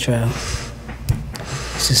after this trial.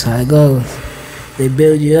 It's just how it goes. They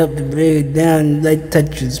build you up to bring it down like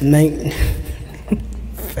Tetris, mate.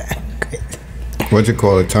 What you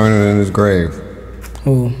call it? Turning in his grave.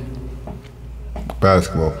 Who?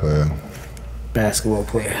 Basketball player.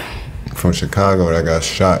 From Chicago that got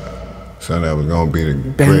shot. So that was gonna be the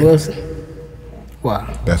Ben Wilson? Wow.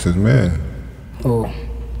 That's his man. Who?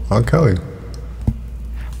 R.Kelly.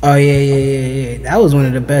 Oh, yeah. That was one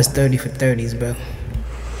of the best 30 for 30s, bro.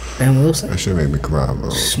 Ben Wilson? That shit made me cry, bro.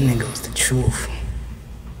 This nigga was the truth.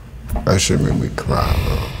 That shit made me cry,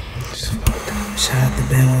 bro. Shout out to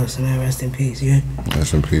Ben Wilson, man. Rest in peace, yeah?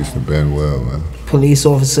 Rest in peace to Ben Will, man. Police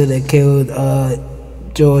officer that killed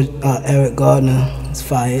Eric Gardner is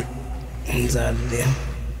fired. He's out of there.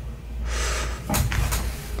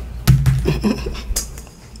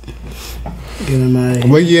 Get him out of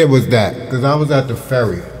here. What year was that? Because I was at the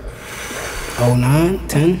ferry. 09,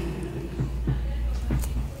 10?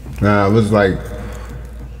 Nah, it was like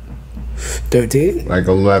 13? Like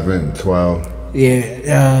 11, 12.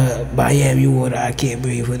 Yeah, Miami water, I can't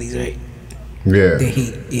breathe hoodies, right? Yeah. The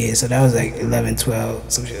heat, yeah, so that was like 11,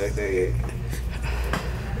 12, some shit like that, yeah.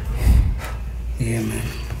 Yeah, man.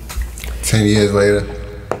 10 years later.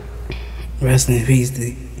 Rest in peace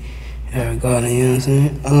to Eric Gardner, you know what I'm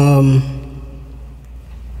saying?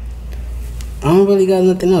 I don't really got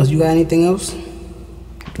nothing else. You got anything else?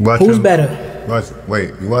 Who's better?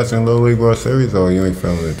 Wait, you watching Little League World Series or you ain't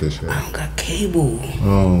feeling it this year? I don't got cable.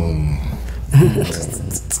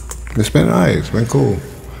 It's been nice. It's been cool.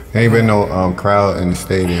 There ain't been no crowd in the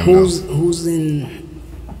stadium. Who's in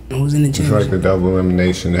the championship? It's like the double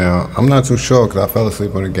elimination now. I'm not too sure because I fell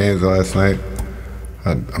asleep on the games last night.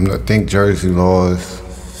 I think Jersey lost.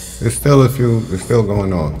 It's still it's still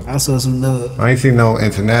going on. I saw some little. I ain't seen no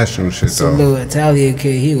international shit though. Some little Italian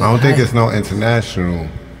kid. He was. I don't think it's no international.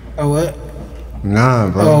 Oh what?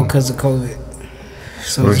 Nah, bro. Oh, because of COVID.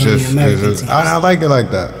 So it's just I like it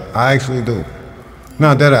like that. I actually do.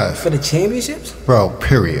 No, dead ass. For the championships? Bro,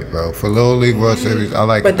 period, bro. For Little League World Series, I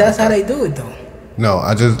like it. But that's how they do it though. No,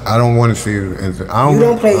 I don't want to see it. You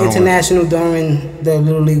don't play international during the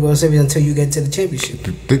Little League World Series until you get to the championship.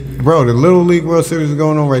 Bro, the Little League World Series is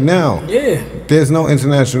going on right now. Yeah. There's no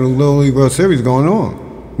international Little League World Series going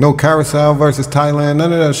on. No Carousel versus Thailand,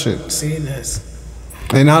 none of that shit. See this.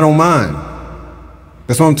 And I don't mind.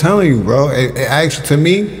 That's what I'm telling you, bro. It actually, to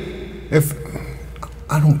me, if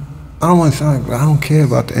I don't want to sound like I don't care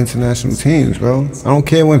about the international teams, bro. I don't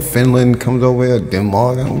care when Finland comes over here,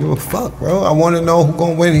 Denmark. I don't give a fuck, bro. I want to know who's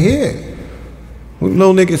gonna win here. Who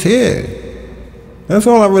little niggas here? That's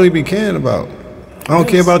all I really be caring about. I don't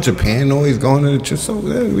care about Japan always going to the just so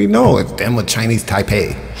we know it's them or Chinese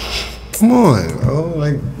Taipei. Come on, bro.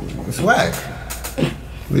 Like it's whack.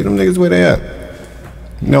 Leave them niggas where they at.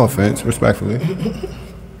 No offense, respectfully.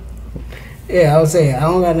 Yeah, I would say I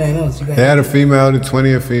don't got nothing else. They had a female, the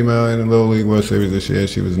 20th female in the Little League World Series this year.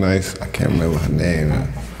 She was nice. I can't remember her name.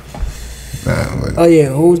 Oh yeah,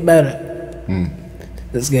 who's better?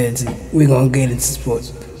 Let's get into. We're gonna get into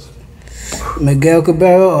sports. Miguel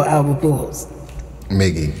Cabrera or Albert Puljos?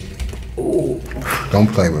 Miggy. Ooh.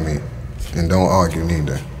 Don't play with me, and don't argue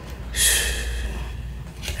neither.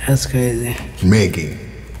 That's crazy. Miggy.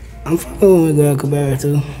 I'm fucking with Miguel Cabrera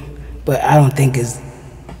too, but I don't think it's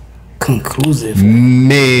conclusive.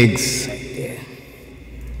 Migs. Yeah.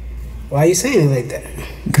 Why are you saying it like that?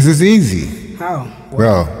 Because it's easy. How?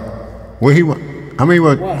 Bro, what he won? How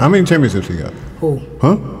many championships he got? Who?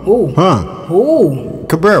 Huh? Who? Huh? Who?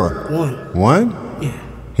 Cabrera. One? Yeah.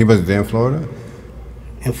 He was there in Florida?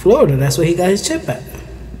 In Florida, that's where he got his chip at.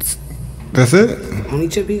 That's it? Only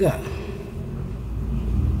chip he got.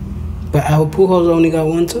 But Albert Pujols only got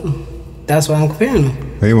one too. That's why I'm comparing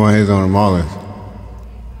him. He won his on the Marlins.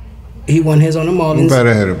 He won his on the Marlins. Who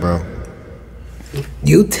better hitter, bro?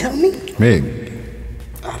 You tell me. Mig.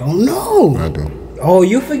 I don't know. I do. Oh,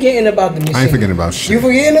 you forgetting about the machine. I ain't forgetting about shit. You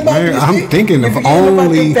forgetting about the machine? I'm thinking of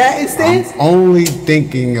only. I'm only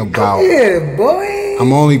thinking about. Yeah, boy.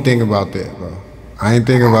 I'm only thinking about that, bro. I ain't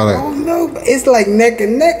thinking about it. Oh no, it's like neck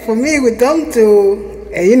and neck for me with them two.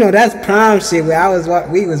 And you know that's prime shit. Where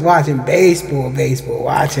we was watching baseball.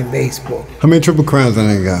 Watching baseball. How many triple crowns that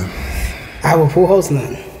nigga got? Albert Puljos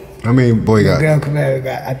none. How many boy got? Miguel Cabrera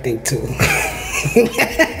got, I think, 2.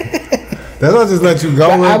 That's why I just let you go.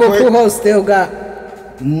 But Albert Puljos still got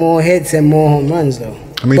more hits and more home runs though.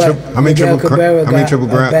 How many triple crowns?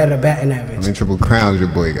 Better batting average. How many triple crowns your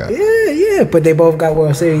boy got? Yeah, but they both got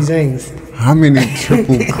World Series rings. How many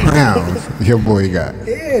triple crowns your boy got?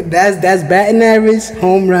 Yeah, that's batting average,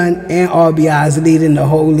 home run, and RBIs leading the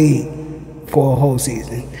whole league for a whole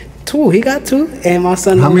season. 2, he got 2, and my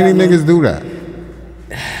son. How many niggas do that?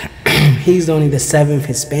 He's only the 7th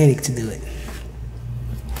Hispanic to do it.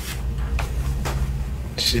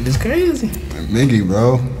 Shit is crazy. Miggy,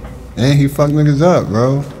 bro. And he fuck niggas up,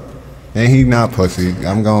 bro. And he not pussy.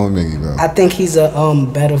 I'm going with Miggy, bro. I think he's a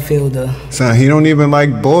better fielder. Son, he don't even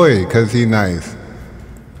like Boy because he nice.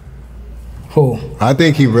 Who? I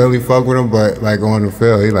think he really fuck with him, but like on the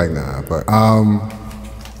field, he like, nah. But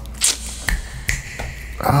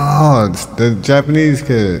the Japanese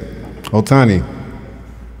kid, Otani.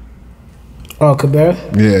 Oh, Cabrera?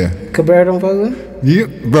 Yeah. Cabrera don't fuck with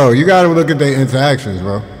him? Bro, you gotta look at their interactions,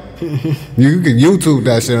 bro. You can YouTube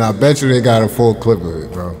that shit, and I bet you they got a full clip of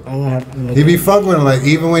it, bro. I'm gonna have to look He be fucking with him, like,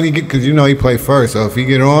 even when he get, cause you know he play first, so if he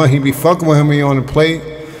get on, he be fucking with him when he on the plate,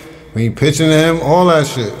 when he pitching to him, all that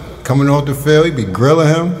shit. Coming off the field, he be grilling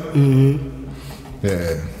him.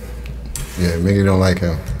 Yeah, Miggy don't like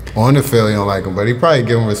him. On the field, he don't like him, but he probably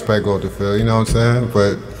give him respect off the field, you know what I'm saying?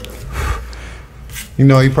 But, you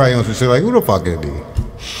know, he probably on some shit like, who the fuck is he?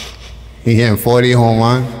 He getting 40 home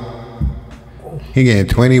run. He getting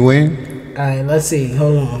 20 win. Alright, let's see.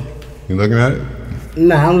 Hold on. You looking at it?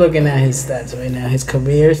 Nah, I'm looking at his stats right now. His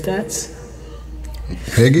career stats.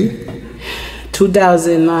 Piggy?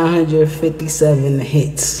 2,957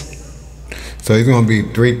 hits. So he's gonna be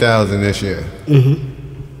 3,000 this year.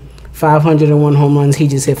 501 home runs. He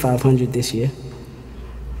just hit 500 this year.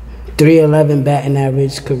 311 batting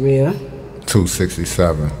average career.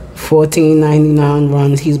 267. 1,499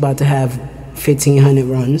 runs. He's about to have 1,500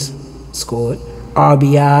 runs scored.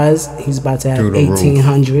 RBIs. He's about to have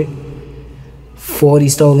 1,800. 40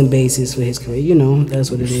 stolen bases for his career. You know,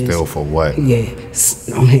 that's what it is. Still for what? Yeah.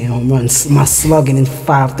 I'm hitting home runs. My slugging in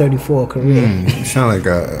 534 career. You sound like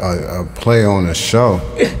a play on a show.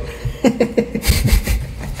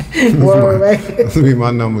 Word, right? This will be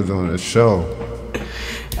my numbers on the show.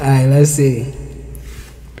 Alright, let's see.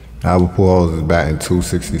 Albert Puljos is batting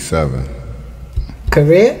 267.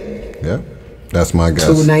 Career? Yep. That's my guess.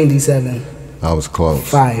 297. I was close.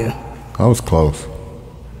 Fire. I was close.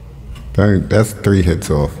 That's 3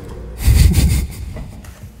 hits off.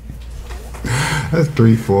 That's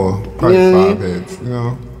 3, 4, probably 5 hits, you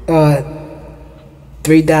know?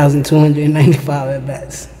 3,295 at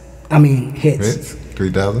bats. I mean, hits.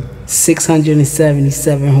 3,000?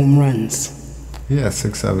 677 home runs. Yeah,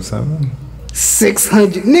 677.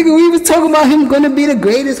 600. Nigga, we was talking about him gonna be the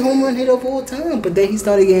greatest home run hitter of all time, but then he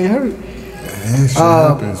started getting hurt. Yeah, shit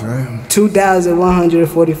happens, right?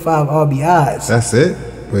 2,145 RBIs. That's it?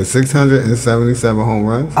 With 677 home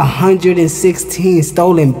runs? 116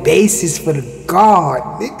 stolen bases for the guard,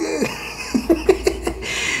 nigga.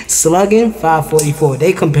 Slugging, 544.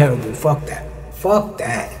 They comparable. Fuck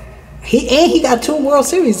that. He got 2 World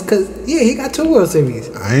Series, he got 2 World Series.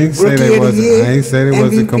 I ain't say they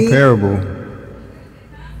wasn't comparable.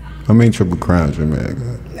 How many triple crowns your man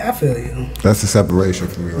got? I feel you. That's the separation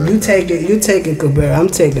for me, right? You taking Cabrera, I'm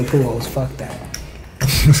taking Pujols. Fuck that.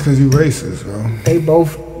 That's because you racist, bro. They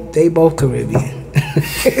both Caribbean.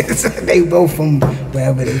 They both from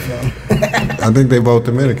wherever they from. I think they both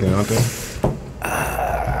Dominican, aren't they?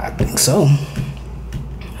 I think so. I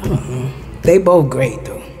don't know. They both great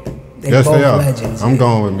though. Yes, both they are. Legends. I'm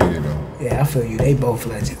going with Miggy though. Yeah, I feel you. They both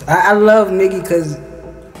legends. I love Miggy because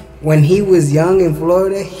when he was young in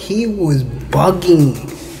Florida, he was bugging.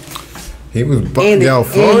 He was bugging. Yo,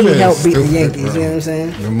 Florida and he helped beat stupid, the Yankees. bro. You know what I'm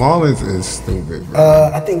saying? The Marlins is stupid,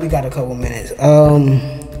 bro. I think we got a couple minutes.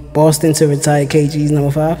 Boston to retire KG's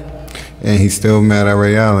number 5. And he's still mad at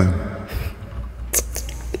Ray Allen.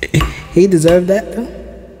 He deserved that though.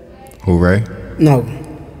 Who, Ray? No.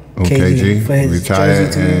 KG for his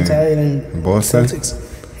retired jersey to be retired in Boston. Celtics.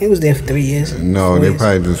 He was there for 3 years. No, they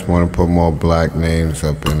probably just want to put more black names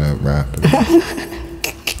up in that rapper.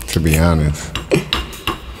 To be honest.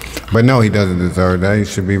 But no, he doesn't deserve that. He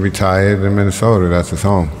should be retired in Minnesota. That's his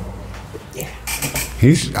home. Yeah.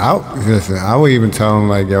 He's out. Listen, I would even tell him,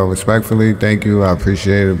 like, yo, respectfully, thank you, I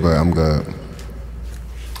appreciate it, but I'm good.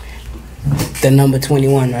 The number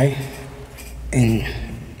 21, right? In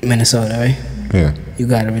Minnesota, right? Yeah. You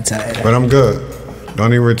gotta retire. But I'm good.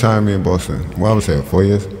 Don't even retire me in Boston. Well, I would say 4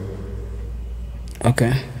 years.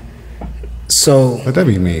 Okay. So. But that'd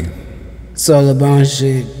be me. So LeBron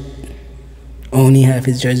should only have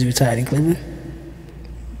his jersey retired in Cleveland?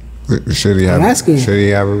 Should he have? I'm asking you. Should he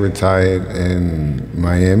have it retired in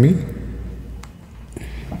Miami?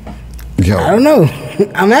 Yo. I don't know.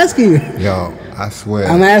 I'm asking you. Yo, I swear.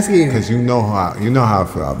 I'm asking you. Cause you know how I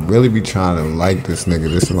feel. I really be trying to like this nigga.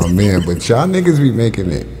 This is my man. But y'all niggas be making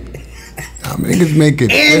it. Y'all niggas make it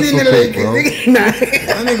difficult, bro.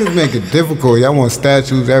 Y'all niggas make it difficult. Y'all want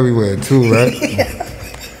statues everywhere too, right?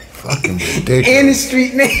 Fucking ridiculous. And the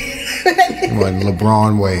street name. You want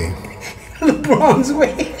LeBron Way. LeBron's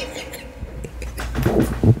Way.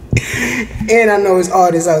 And I know it's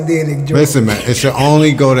artists out there that join. Listen, man, it should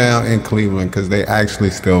only go down in Cleveland because they actually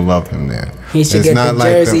still love him there. He should get the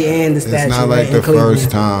jersey and the statue. It's not like the first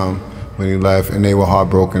time when he left and they were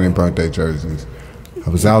heartbroken and burnt their jerseys. I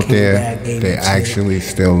was out there. They actually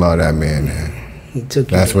still love that man there.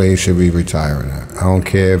 That's where he should be retiring at. I don't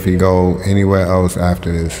care if he go anywhere else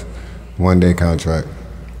after this one-day contract.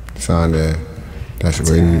 Sign there.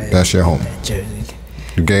 That's your home.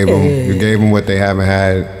 You gave them what they haven't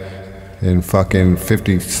had in fucking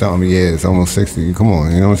 50-something years, almost 60. Come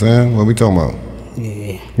on, you know what I'm saying? What we talking about?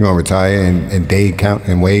 Yeah. You gonna retire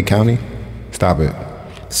in Wade County? Stop it.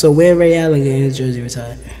 So where Ray Allen getting his jersey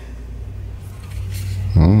retired?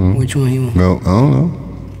 I don't know. Which one he want? No, I don't know.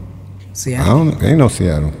 Seattle? I don't know. Ain't no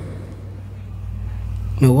Seattle.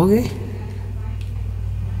 Milwaukee?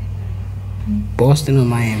 Boston or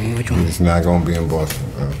Miami? Which one? It's not gonna be in Boston,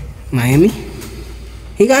 bro. Miami?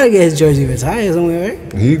 He gotta get his jersey retired somewhere,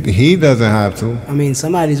 right? He doesn't have to. I mean,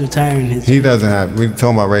 somebody's retiring his. He doesn't have. We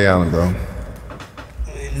talking about Ray Allen, bro.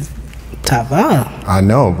 Top 5. I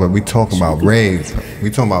know, but we talking about Ray.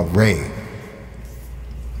 We talking about Ray.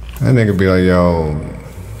 That nigga be like, yo.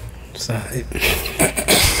 Sorry.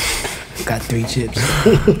 Got 3 chips.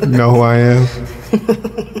 You know who I am?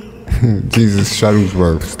 Jesus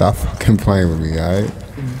Shuttlesworth. Stop fucking playing with me, all right?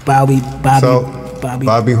 Bobby who?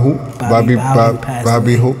 Bobby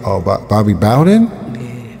who? Oh, Bobby Bowden?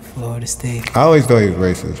 Yeah, Florida State. I always thought he was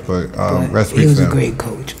racist, but rest he peace was to a him. great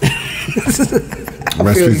coach.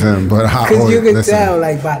 Rest peace to him. But because you can tell,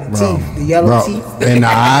 like, by the teeth, the yellow teeth. And the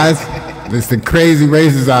eyes. It's the crazy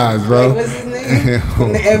racist eyes, bro. Like, what's his name?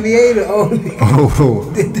 From the NBA, the old nigga. Oh.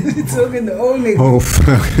 The dude talking the old nigga. Oh,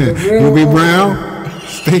 Ruby Brown?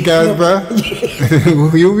 Stink ass, bro?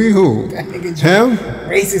 You be who? Him?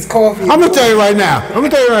 Racist coffee. I'm gonna tell you right now.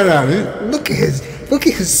 Look at his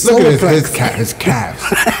his calves.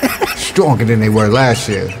 Stronger than they were last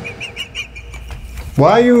year.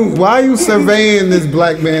 Why are you surveying this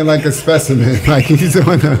black man like a specimen? Like he's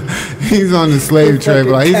on the slave trade.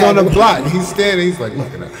 Like he's on the block. He's standing. He's like,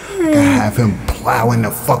 look at that. Gotta have him plowing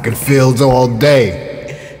the fucking fields all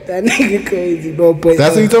day. That nigga crazy, bro. But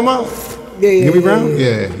that's what you talking about? Yeah. Ruby Brown?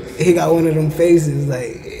 Yeah. He got one of them faces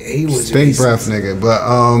like he was stink breath nigga. But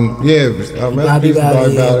Bobby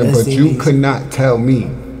Bowden, but you could not tell me.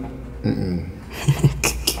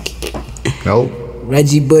 Nope.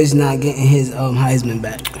 Reggie Bush not getting his Heisman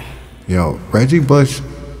back. Yo, Reggie Bush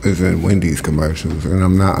is in Wendy's commercials, and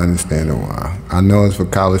I'm not understanding why. I know it's for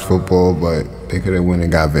college football, but they could have went and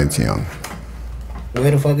got Vince Young. Where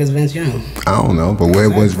the fuck is Vince Young? I don't know, but where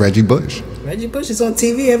was Reggie Bush? Reggie Bush is on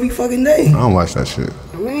TV every fucking day. I don't watch that shit.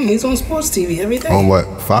 I mean, he's on sports TV every day. On what?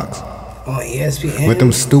 Fox? On ESPN. With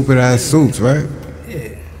them stupid ass suits, right?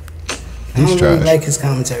 Yeah. He's I don't trash. really like his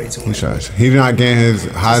commentary too much. He's trash. He's not getting his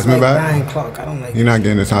Heisman like back? Ryan Clark, I don't like He's not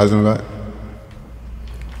getting his Heisman back?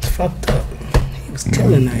 It's fucked up. He was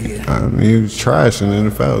killing that year. I mean, he was trash in the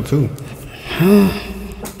NFL too.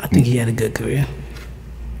 I think he had a good career.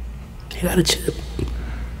 He got a chip.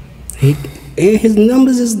 And his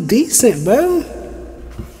numbers is decent, bro.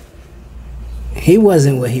 He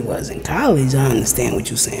wasn't what he was in college. I understand what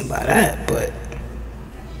you're saying about that, but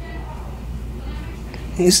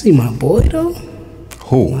you see my boy though?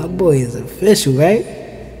 Who? My boy is official, right?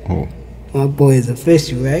 Who? My boy is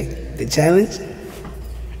official, right? The challenge?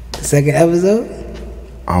 The second episode?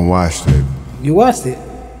 I watched it. You watched it?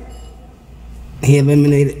 He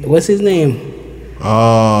eliminated, what's his name?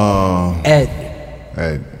 Oh. Ed.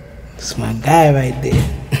 Ed. That's my guy right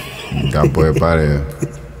there. Got boy up out of here.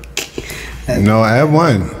 No, I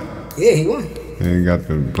won. Yeah, he won. And you got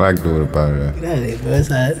the black dude up out of there. That is, bro. It's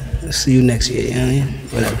all right. See you next year, you know what I mean?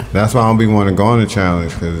 Whatever. That's why I don't be wanting to go on the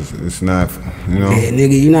challenge, because it's not, you know. Yeah,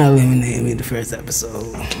 nigga, you not eliminating me the first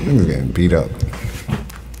episode. Niggas getting beat up.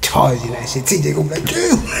 Charging that shit. TJ gonna be like,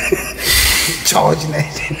 dude. Charging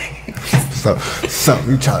that shit. So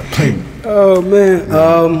you try to play me. Oh, man.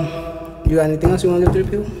 You got anything else you want to give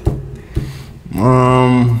to the people?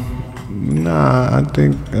 Nah, I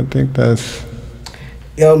think that's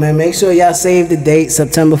Yo, man, make sure y'all save the date,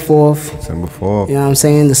 September 4th. September 4th. You know what I'm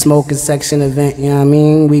saying? The smoking section event, you know what I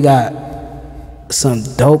mean? We got some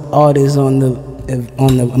dope artists on the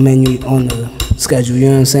menu, on the schedule, you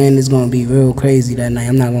know what I'm saying? It's gonna be real crazy that night,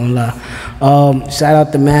 I'm not gonna lie. Shout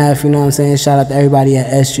out to Math, you know what I'm saying? Shout out to everybody at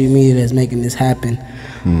S Street Media that's making this happen.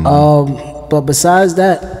 But besides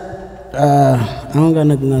that, I don't got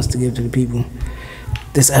nothing else to give to the people.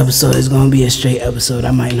 This episode is gonna be a straight episode.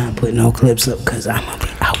 I might not put no clips up because I'm gonna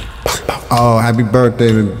be out. Oh, happy birthday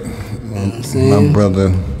to my brother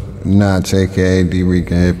Notch, aka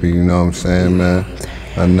Dricanhippie, you know what I'm saying, man?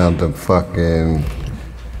 Another fucking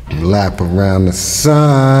lap around the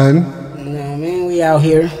sun. You know what I mean? We out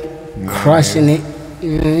here crushing it. You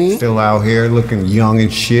know what I mean? Still out here looking young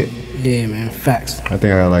and shit. Yeah, man, facts. I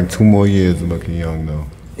think I got like 2 more years of looking young though.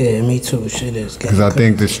 Yeah, me too. Shit is getting Because I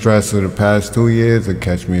think the stress of the past 2 years will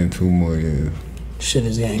catch me in 2 more years. Shit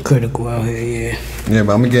is getting critical out here, yeah. Yeah,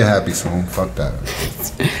 but I'm gonna get happy soon. Fuck that.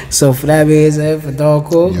 So for that being said, for Dog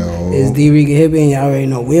Cool, it's Dricanhippie, and y'all already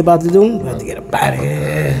know what we about to do. We about to get up out of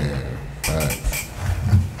here.